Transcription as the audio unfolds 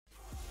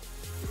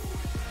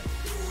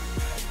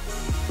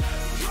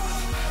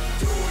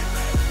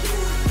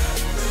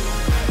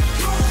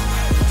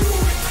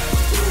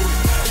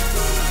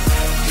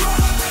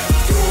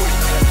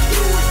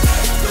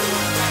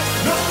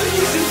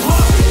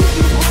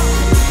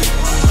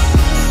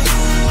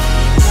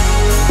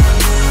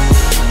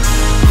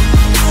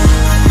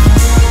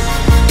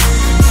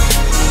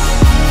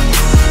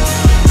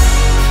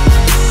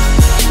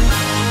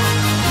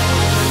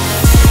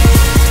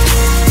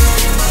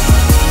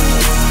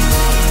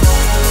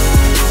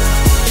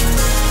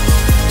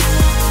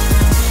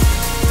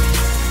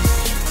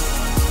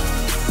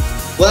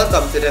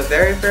the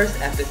very first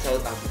episode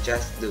of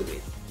Just Do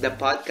It, the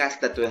podcast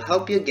that will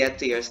help you get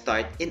to your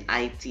start in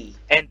IT.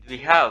 And we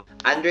have,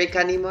 Andre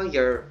Canimo,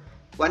 you're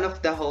one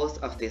of the hosts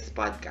of this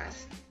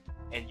podcast.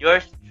 and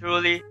yours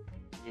truly,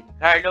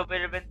 Giancarlo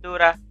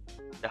Benaventura,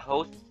 the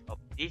host of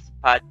this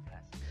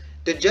podcast.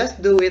 The Just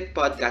Do It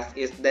podcast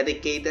is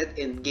dedicated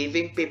in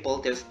giving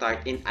people their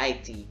start in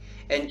IT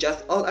and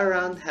just all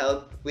around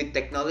help with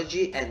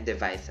technology and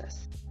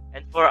devices.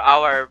 And for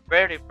our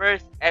very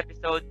first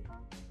episode,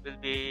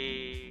 we'll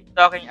be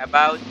talking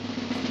about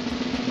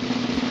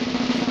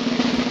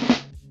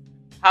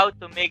how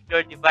to make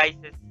your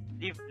devices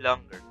live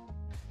longer.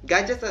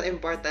 Gadgets are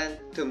important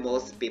to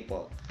most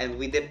people, and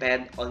we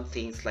depend on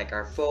things like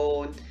our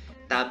phone,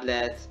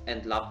 tablets,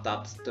 and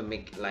laptops to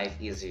make life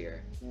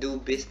easier, do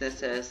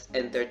businesses,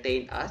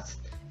 entertain us,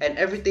 and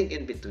everything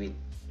in between.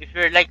 If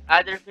you're like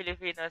other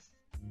Filipinos,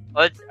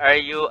 odds are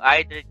you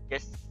either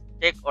just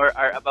check or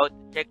are about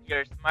to check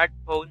your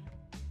smartphone,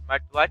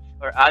 smartwatch,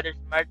 or other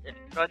smart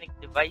electronic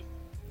device.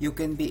 You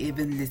can be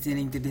even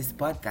listening to this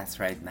podcast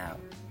right now.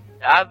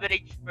 The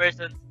average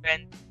person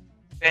spend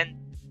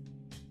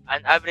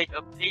an average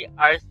of 3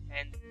 hours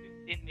and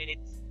 15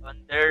 minutes on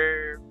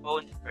their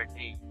phone per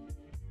day.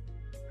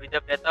 With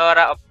a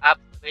plethora of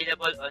apps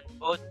available on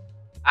both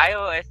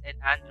iOS and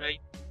Android,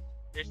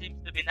 there seems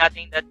to be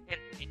nothing that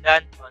can't be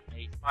done on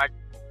a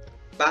smartphone.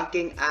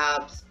 Banking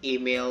apps,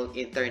 email,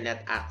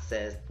 internet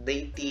access,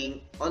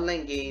 dating,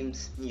 online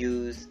games,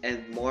 news,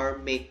 and more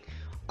make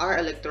our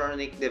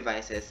electronic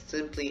devices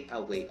simply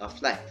a way of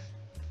life.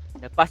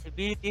 The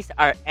possibilities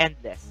are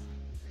endless.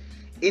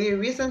 In a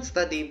recent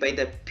study by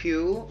the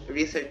Pew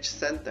Research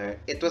Center,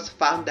 it was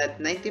found that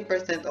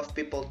 90% of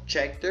people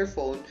check their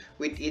phone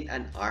within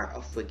an hour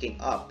of waking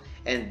up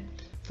and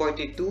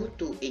 42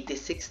 to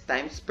 86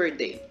 times per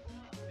day.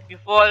 If you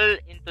fall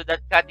into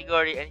that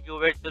category and you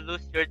were to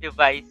lose your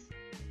device,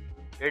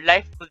 your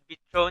life could be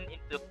thrown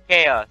into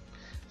chaos.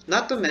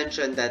 Not to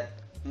mention that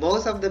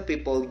most of the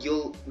people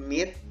you'll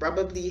meet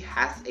probably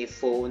has a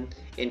phone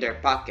in their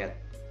pocket.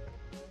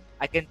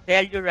 I can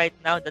tell you right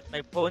now that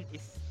my phone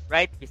is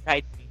right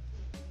beside me.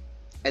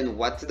 And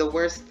what's the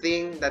worst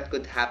thing that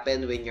could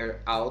happen when you're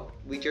out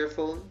with your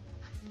phone?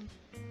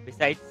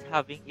 Besides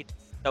having it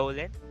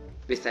stolen,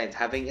 Besides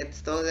having it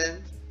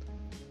stolen?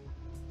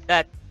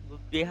 that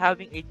would be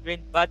having a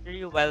drained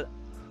battery while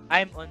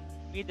I'm on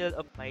middle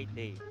of my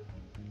day.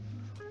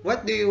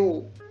 What do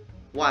you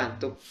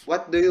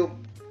what do you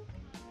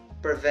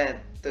prevent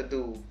to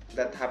do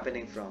that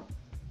happening from?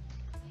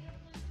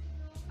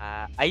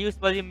 I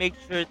usually make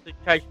sure to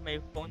charge my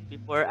phone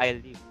before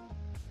I leave.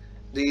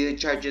 Do you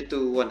charge it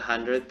to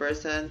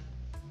 100%?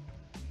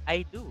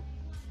 I do.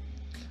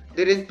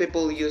 Didn't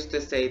people used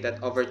to say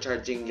that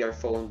overcharging your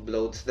phone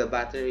bloats the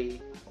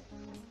battery?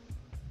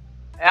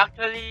 I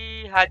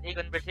actually had a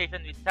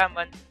conversation with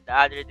someone the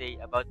other day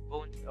about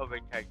phones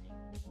overcharging.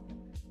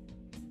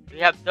 We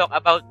have talked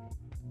about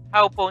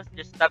how phones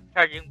just stop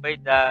charging by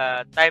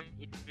the time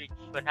it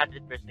reaches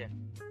 100%.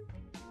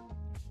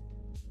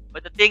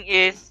 But the thing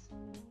is,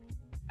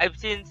 I've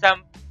seen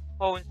some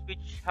phones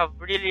which have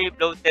really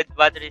bloated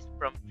batteries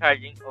from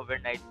charging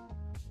overnight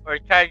or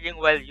charging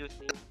while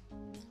using.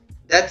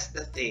 That's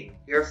the thing.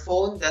 Your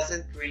phone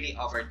doesn't really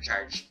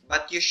overcharge,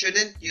 but you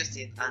shouldn't use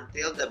it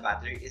until the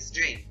battery is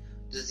drained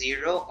to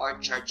zero or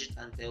charge it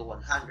until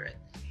 100.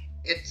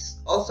 It's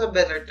also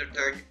better to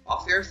turn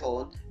off your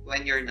phone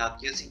when you're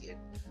not using it.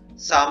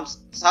 Some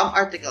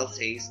articles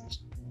says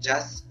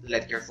just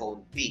let your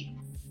phone be.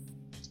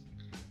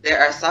 There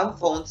are some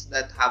phones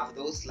that have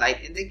those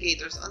light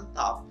indicators on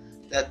top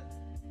that,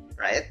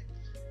 right?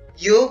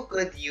 You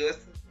could use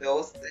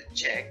those to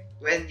check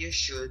when you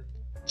should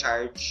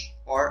charge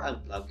or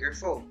unplug your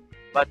phone.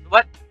 But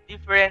what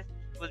difference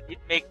would it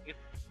make if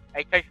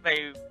I charge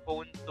my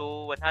phone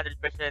to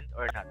 100%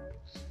 or not?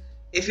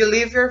 If you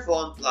leave your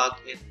phone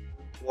plugged in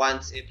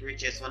once it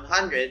reaches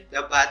 100,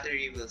 the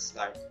battery will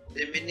start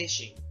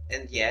diminishing.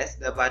 And yes,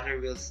 the battery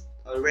will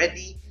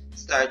already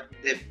start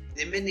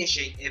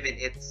diminishing even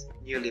it's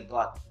newly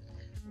bought.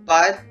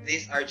 But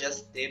these are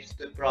just tips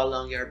to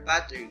prolong your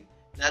battery,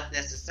 not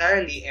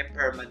necessarily a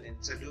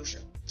permanent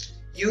solution.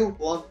 You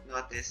won't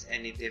notice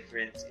any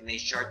difference in a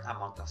short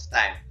amount of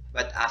time,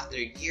 but after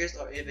years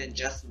or even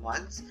just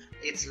months,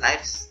 its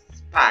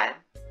lifespan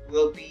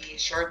will be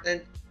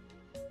shortened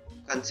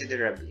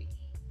considerably.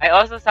 I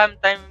also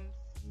sometimes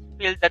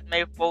feel that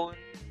my phone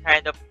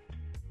kind of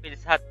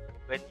feels hot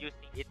when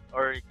using it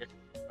or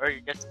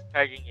just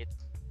charging it.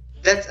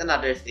 That's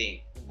another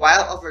thing.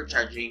 While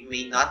overcharging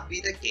may not be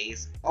the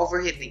case,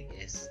 overheating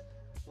is.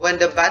 When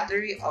the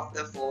battery of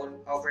the phone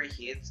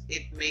overheats,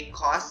 it may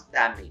cause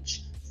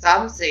damage.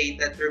 Some say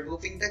that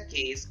removing the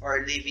case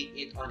or leaving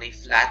it on a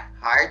flat,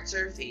 hard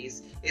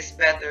surface is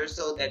better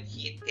so that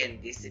heat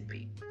can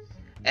dissipate.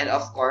 And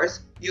of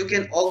course, you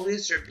can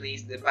always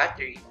replace the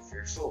battery of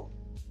your phone.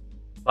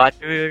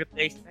 Battery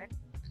replacement?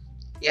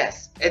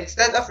 Yes,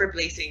 instead of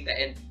replacing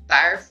the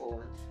entire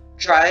phone,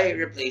 try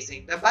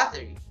replacing the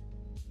battery.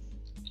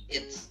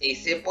 It's a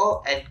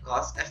simple and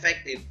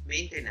cost-effective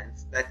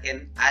maintenance that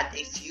can add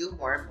a few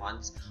more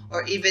months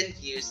or even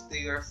years to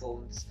your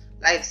phone's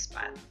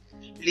lifespan.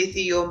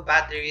 Lithium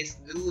batteries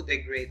do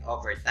degrade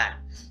over time,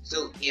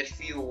 so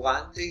if you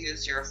want to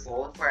use your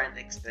phone for an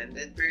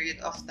extended period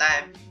of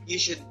time, you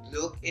should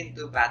look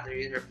into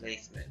battery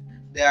replacement.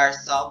 There are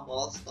some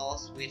mall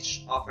stores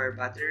which offer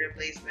battery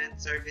replacement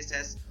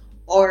services,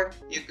 or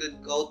you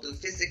could go to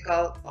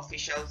physical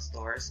official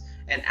stores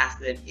and ask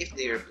them if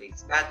they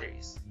replace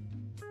batteries.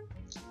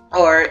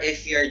 Or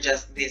if you're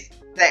just this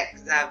tech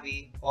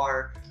savvy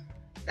or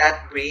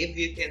that brave,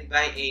 you can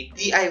buy a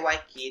DIY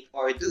kit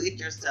or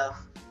do-it-yourself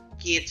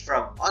kit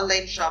from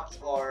online shops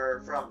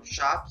or from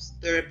shops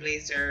to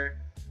replace your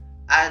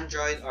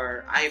Android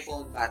or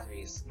iPhone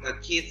batteries. The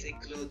kits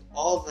include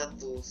all the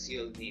tools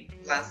you'll need,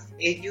 plus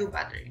a new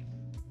battery.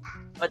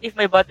 But if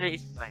my battery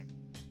is fine,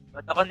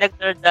 but the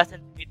connector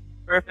doesn't fit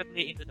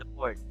perfectly into the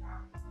port?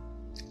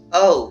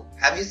 Oh,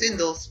 have you seen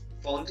those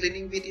phone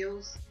cleaning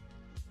videos?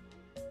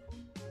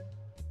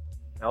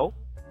 No?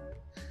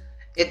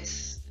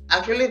 It's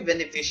actually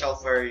beneficial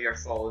for your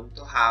phone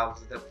to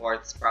have the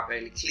ports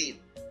properly cleaned.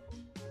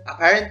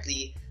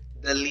 Apparently,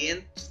 the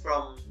lint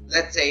from,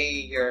 let's say,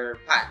 your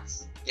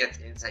pants gets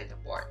inside the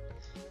port.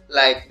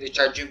 Like the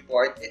charging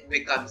port, it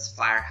becomes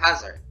fire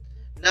hazard.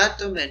 Not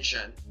to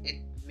mention,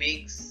 it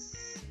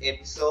makes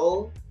it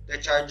so the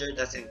charger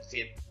doesn't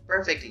fit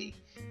perfectly.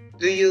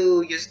 Do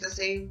you use the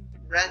same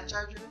brand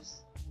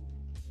chargers?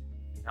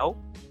 No?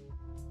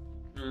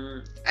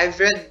 I've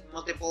read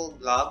multiple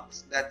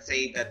blogs that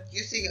say that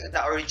using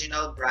the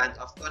original brand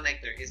of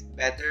connector is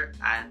better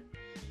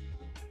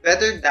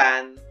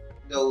than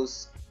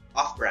those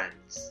off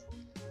brands.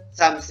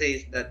 Some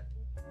says that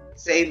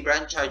same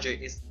brand charger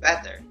is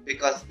better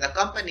because the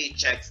company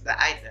checks the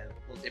item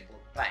multiple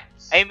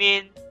times. I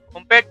mean,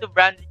 compared to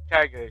branded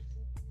chargers,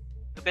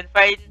 you can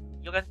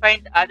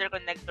find other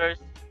connectors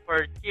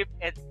for cheap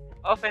and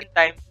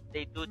oftentimes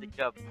they do the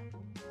job.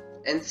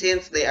 And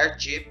since they are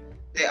cheap,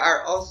 they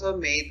are also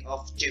made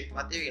of cheap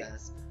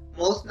materials.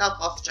 Most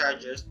knockoff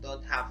chargers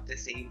don't have the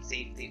same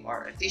safety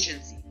or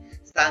efficiency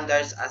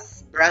standards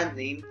as brand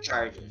name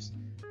chargers.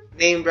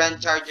 Name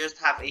brand chargers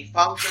have a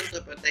function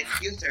to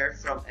protect user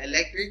from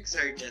electric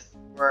surges,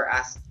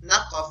 whereas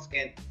knockoff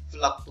can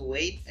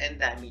fluctuate and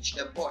damage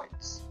the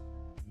ports.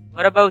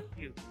 What about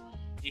you?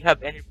 Do you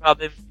have any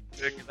problems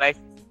with your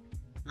devices?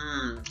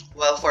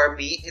 Well, for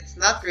me, it's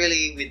not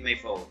really with my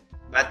phone,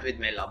 but with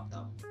my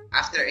laptop.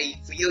 After a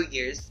few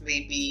years,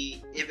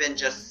 maybe even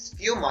just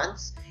few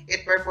months,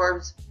 it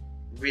performs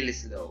really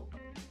slow.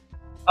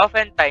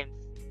 Oftentimes,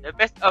 the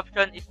best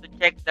option is to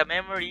check the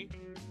memory.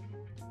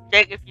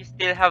 Check if you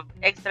still have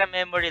extra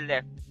memory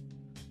left.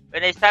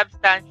 When a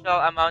substantial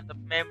amount of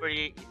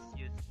memory is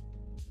used,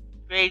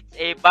 it creates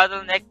a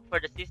bottleneck for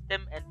the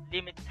system and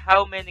limits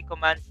how many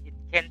commands it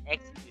can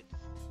execute.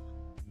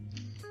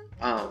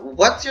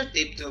 What's your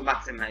tip to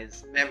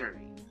maximize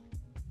memory?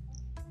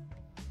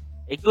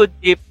 A good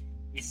tip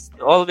is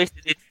to always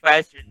delete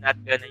files you're not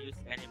gonna use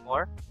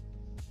anymore.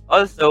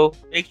 Also,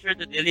 make sure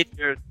to delete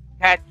your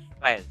cache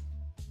files.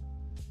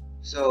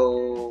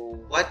 So,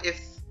 what if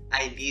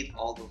I need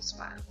all those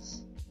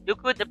files? You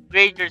could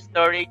upgrade your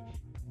storage.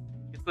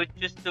 You could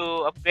choose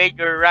to upgrade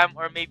your RAM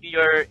or maybe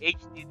your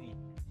HDD.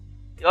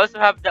 You also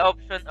have the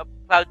option of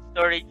cloud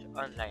storage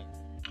online.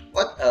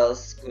 What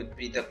else could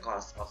be the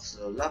cause of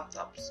slow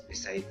laptops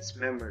besides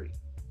memory?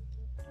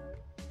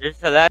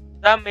 There's a lot.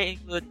 Some may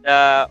include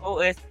the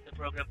OS of the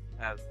program you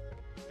have.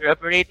 If your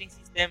operating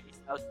system is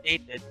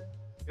outdated,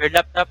 your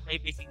laptop may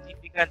be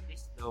significantly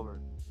slower.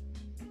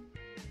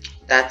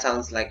 That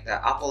sounds like the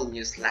Apple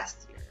news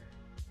last year.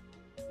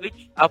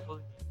 Which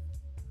Apple?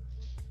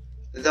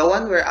 The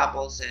one where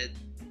Apple said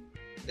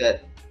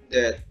that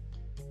that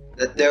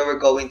that they were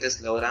going to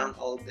slow down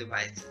all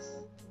devices.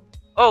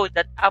 Oh,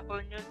 that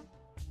Apple news?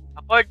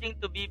 According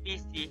to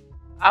BBC,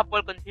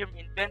 Apple confirmed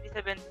in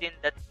 2017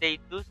 that they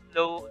do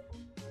slow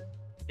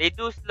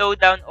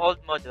down old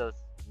models,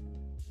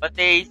 but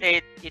they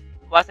said it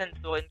wasn't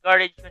to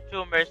encourage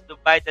consumers to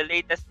buy the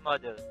latest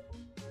model.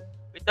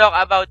 We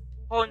talked about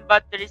phone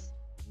batteries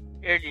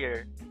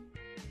earlier,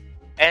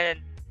 and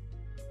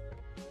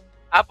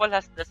Apple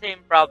has the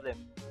same problem.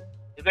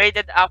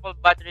 Degraded Apple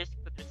batteries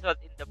could result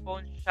in the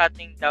phone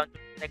shutting down to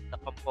protect the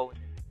component.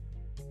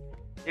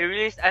 They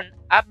released an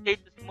update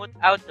to smooth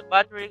out the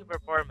battery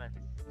performance.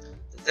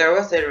 There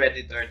was a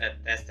Redditor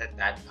that tested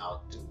that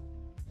out too.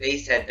 They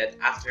said that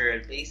after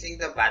replacing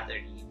the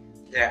battery,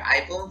 their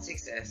iPhone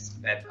 6s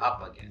sped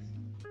up again.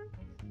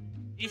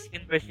 This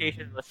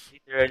conversation was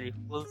literally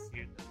full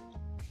circle.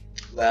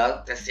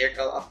 Well, the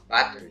circle of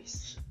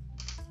batteries.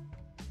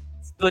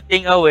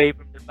 Scooting away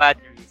from the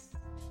batteries.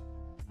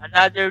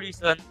 Another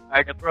reason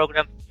are the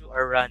programs you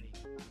are running.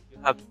 You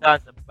have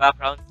tons of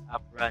background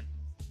app running.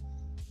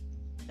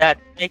 That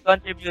may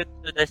contribute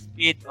to the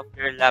speed of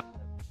your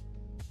laptop.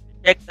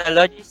 To check the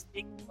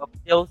logistics of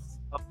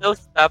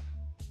those tabs,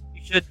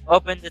 you should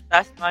open the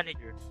Task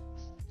Manager.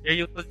 There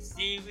you could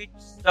see which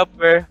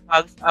software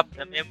hogs up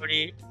the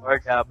memory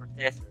or the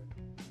processor.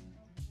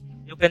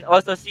 You can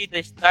also see the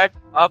start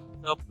of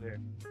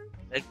software,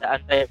 like the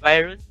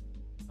antivirus,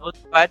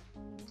 notepad,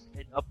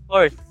 and of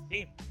course,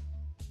 Steam.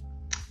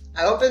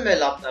 I opened my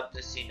laptop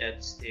to see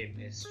that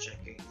Steam is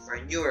checking for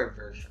newer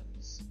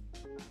versions.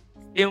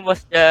 Steam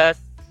was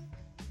just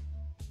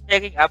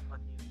checking up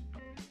on you.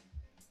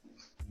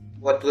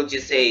 What would you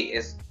say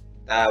is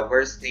the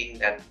worst thing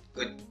that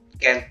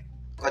can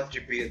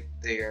contribute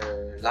to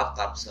your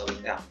laptop slowing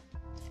down?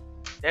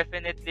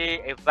 Definitely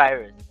a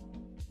virus.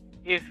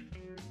 If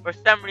for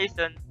some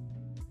reason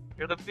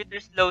your computer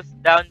slows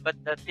down but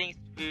the things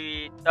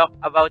we talked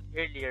about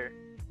earlier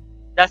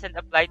doesn't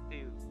apply to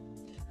you,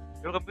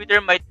 your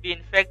computer might be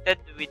infected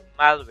with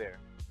malware,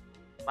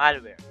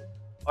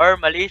 or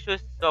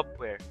malicious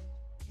software.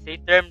 It's a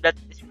term that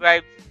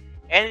describes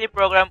any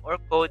program or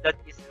code that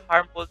is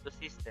harmful to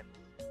systems.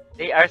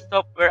 They are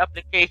software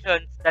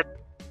applications that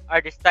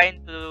are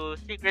designed to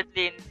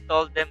secretly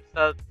install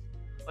themselves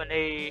on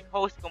a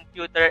host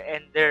computer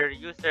and their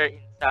user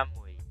in some way.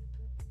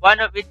 One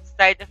of its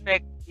side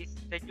effects is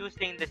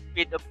reducing the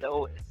speed of the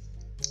OS.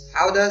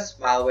 How does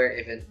malware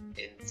even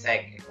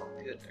infect a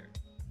computer?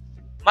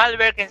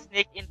 Malware can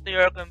sneak into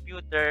your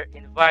computer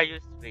in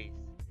various ways.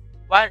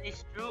 One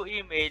is through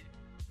email.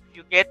 If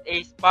you get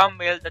a spam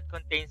mail that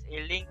contains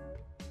a link,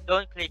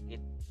 don't click it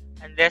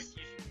unless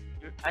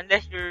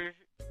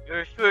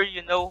you're sure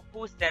you know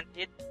who sent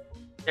it.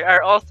 There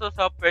are also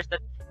softwares that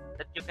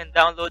you can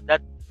download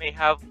that may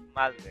have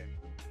malware.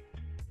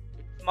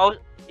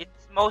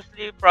 It's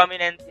mostly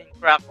prominent in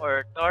crack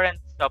or torrent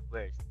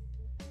softwares.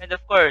 And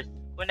of course,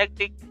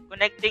 connecting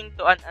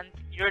to an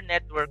unsecure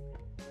network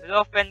will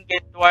often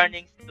get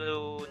warnings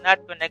to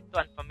not connect to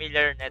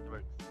unfamiliar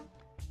networks.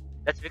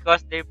 That's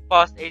because they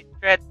pose a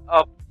threat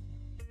of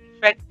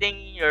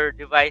infecting your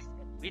device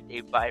with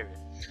a virus.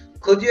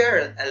 Could you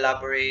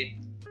elaborate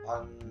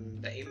on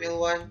the email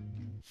one?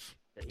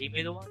 The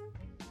email one?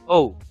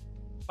 Oh,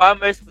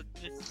 spammers could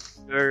use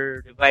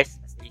your device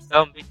as a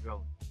zombie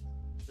drone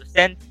to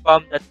send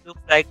spam that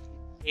looks like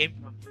it came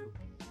from you.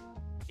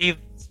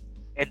 Thieves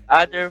and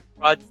other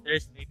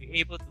fraudsters may be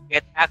able to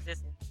get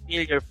access and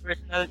steal your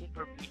personal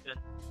information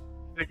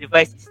if your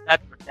device is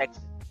not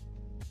protected.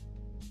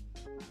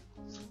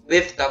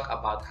 We've talked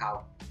about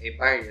how a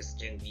virus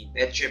can be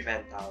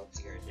detrimental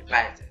to your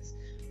devices,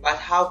 but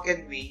how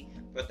can we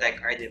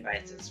protect our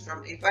devices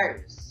from a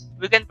virus?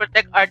 We can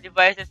protect our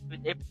devices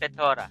with a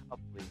plethora of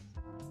ways.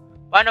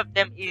 One of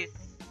them is,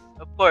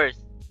 of course,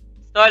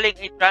 installing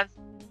a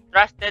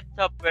trusted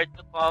software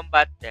to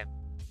combat them.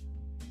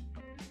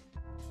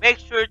 Make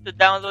sure to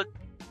download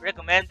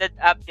recommended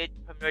updates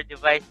from your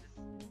device's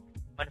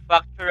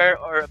manufacturer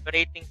or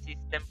operating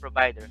system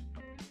provider,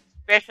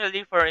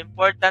 especially for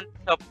important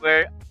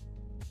software.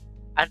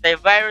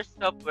 Antivirus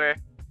software,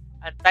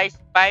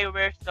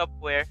 anti-spyware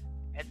software,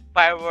 and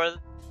firewall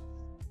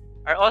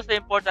are also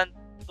important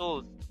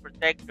tools to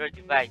protect your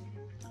device.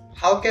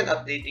 How can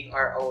updating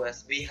our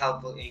OS be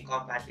helpful in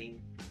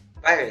combating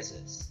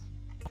viruses?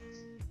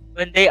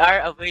 When they are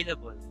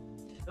available,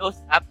 those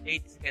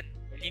updates can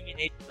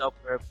eliminate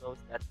software flaws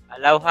that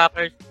allow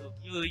hackers to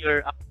view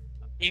your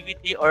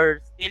activity or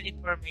steal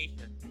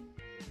information.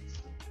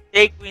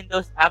 Take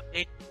Windows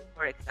Update,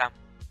 for example.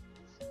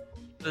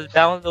 It will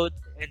download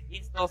and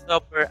install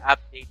software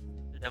updates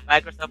to the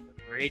Microsoft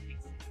operating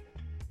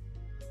system.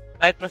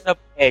 Microsoft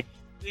Edge,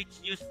 which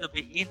used to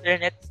be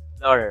Internet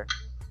Explorer,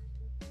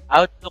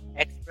 Outlook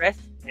Express,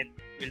 and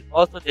will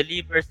also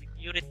deliver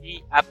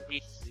security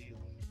updates to you.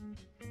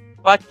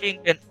 Patching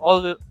can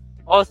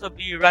also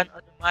be run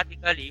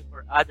automatically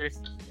for other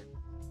systems,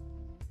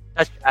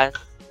 such as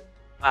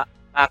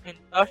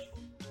Macintosh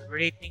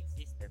operating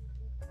system.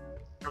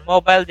 For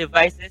mobile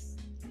devices,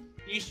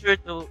 be sure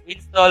to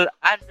install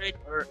Android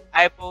or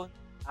iPhone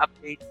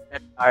updates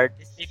that are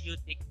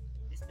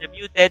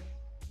distributed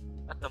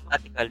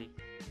automatically.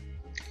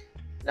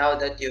 Now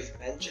that you've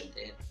mentioned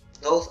it,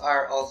 those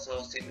are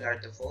also similar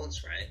to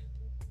phones, right?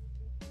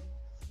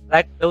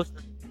 Like those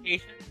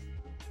notifications.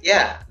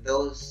 Yeah,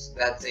 those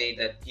that say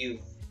that you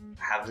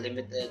have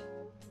limited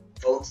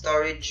phone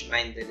storage,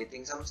 mind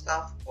deleting some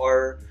stuff,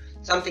 or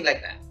something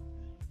like that.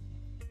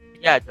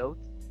 Yeah, those.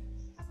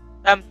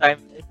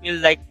 Sometimes I feel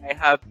like I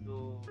have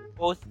to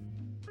post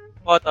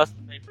photos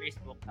to my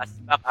Facebook as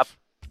backup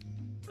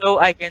so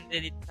I can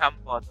delete some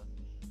photos.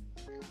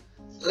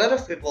 A lot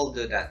of people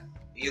do that.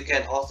 You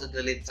can also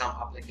delete some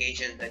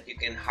applications that you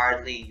can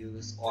hardly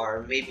use,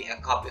 or maybe a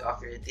copy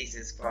of your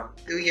thesis from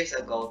 2 years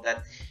ago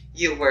that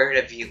you were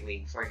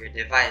reviewing for your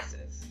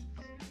devices.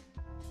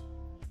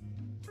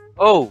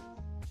 Oh,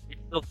 it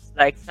looks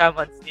like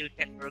someone still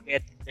can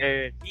forget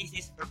their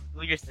thesis from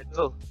 2 years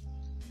ago.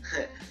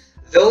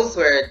 Those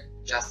were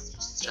just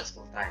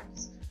stressful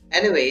times.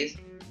 Anyways,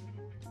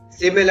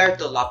 similar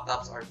to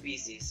laptops or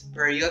PCs,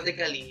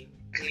 periodically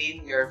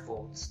clean your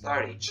phone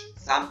storage,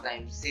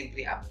 sometimes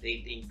simply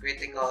updating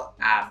critical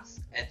apps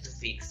and to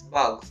fix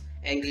bugs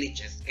and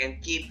glitches can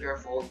keep your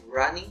phone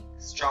running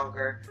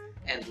stronger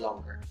and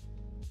longer.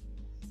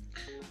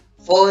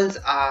 Phones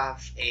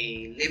have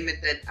a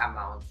limited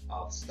amount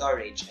of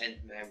storage and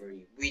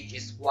memory, which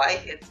is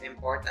why it's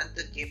important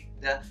to keep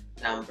the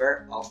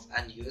number of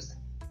unused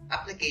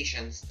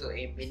applications to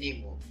a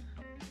minimum.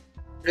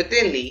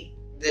 Routinely,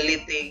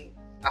 deleting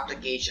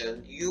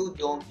application you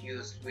don't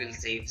use will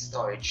save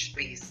storage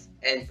space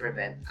and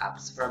prevent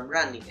apps from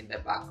running in the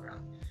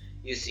background,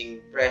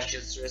 using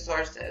precious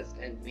resources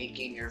and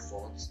making your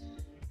phones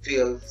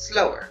feel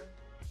slower.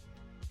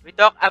 We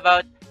talk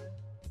about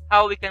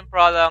how we can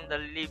prolong the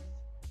lives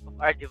of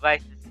our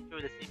devices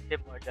through the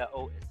system or the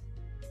OS.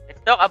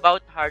 Let's talk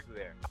about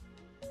hardware.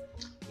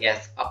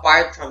 Yes,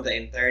 apart from the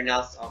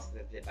internals of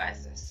the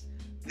devices,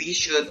 we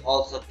should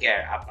also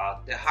care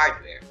about the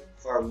hardware.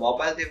 For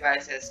mobile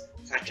devices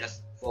such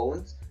as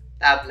phones,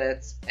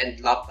 tablets, and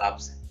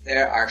laptops,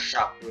 there are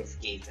shockproof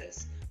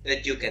cases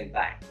that you can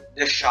buy.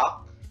 The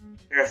shock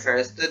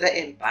refers to the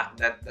impact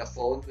that the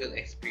phone will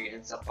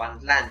experience upon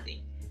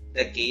landing.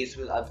 The case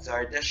will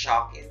absorb the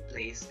shock in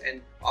place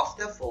and of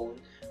the phone,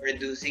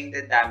 reducing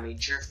the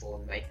damage your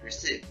phone might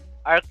receive.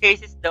 Our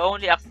case is the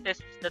only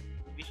accessories that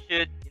we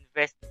should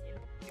invest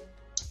in.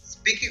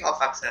 Speaking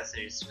of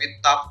accessories, we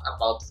talked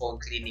about phone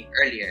cleaning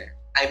earlier.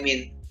 I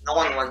mean, no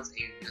one wants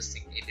you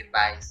using a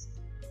device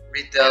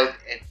riddled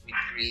and with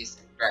grease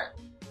and breath.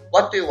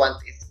 What we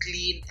want is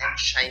clean and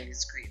shiny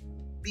screen,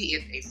 be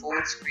it a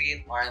phone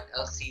screen or an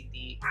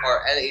LCD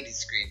or LED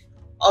screen.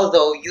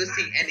 Although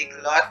using any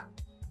cloth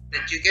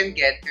that you can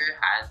get your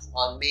hands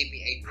on may be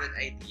a good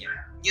idea.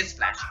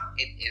 Newsflash,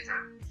 it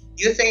isn't.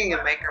 Using a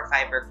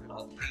microfiber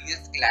cloth to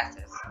use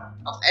glasses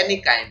of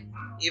any kind,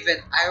 even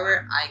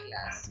our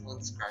eyeglass,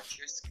 won't scratch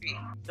your screen.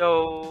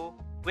 So,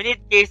 we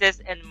need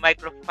cases and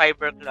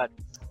microfiber cloths.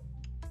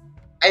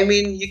 I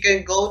mean, you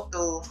can go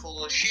to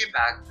full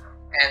shebang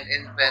and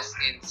invest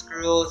in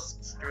screws,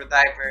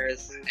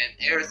 screwdrivers, and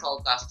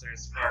aerosol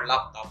dusters for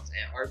laptops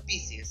or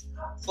PCs.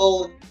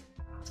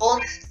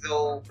 Phones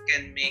though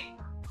can make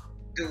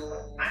do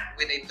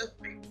with a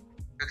toothpick.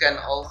 You can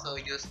also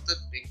use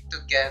toothpick to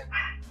get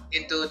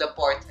into the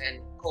ports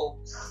and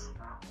coax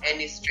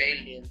any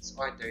stray lint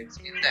or dirt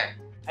in there.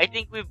 I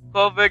think we've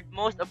covered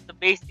most of the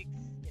basics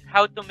in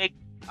how to make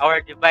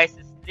our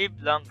devices live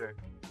longer.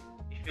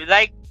 If you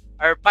like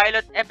our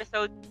pilot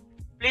episode,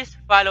 please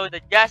follow the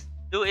Just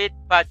Do It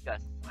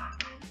podcast.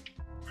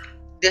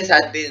 This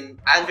has been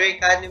Andre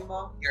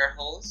Canimo, your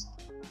host,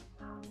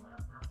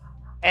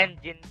 And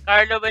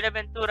Giancarlo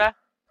Benaventura,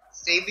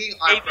 saving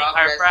our saving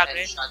our progress and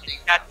progress shutting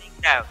and shutting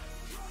down.